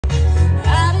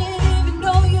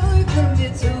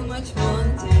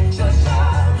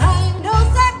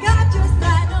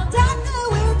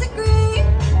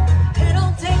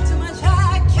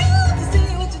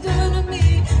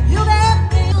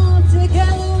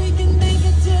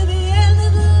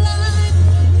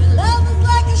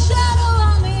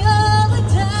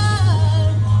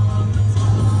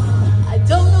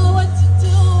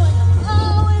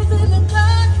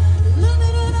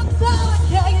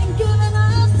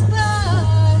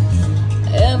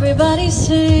Everybody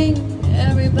sing,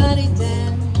 everybody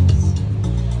dance.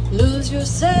 Lose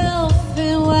yourself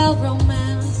in wild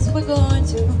romance. We're going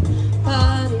to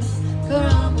party,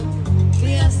 caramba,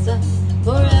 fiesta,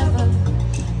 forever.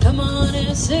 Come on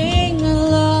and sing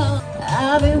along.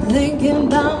 I've been thinking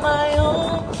about my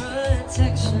own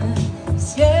protection. It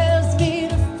scares me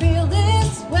to feel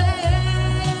this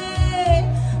way.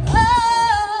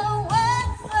 Oh,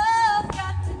 what's love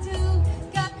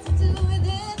got to do with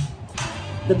it?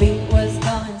 The beat was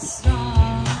going slow.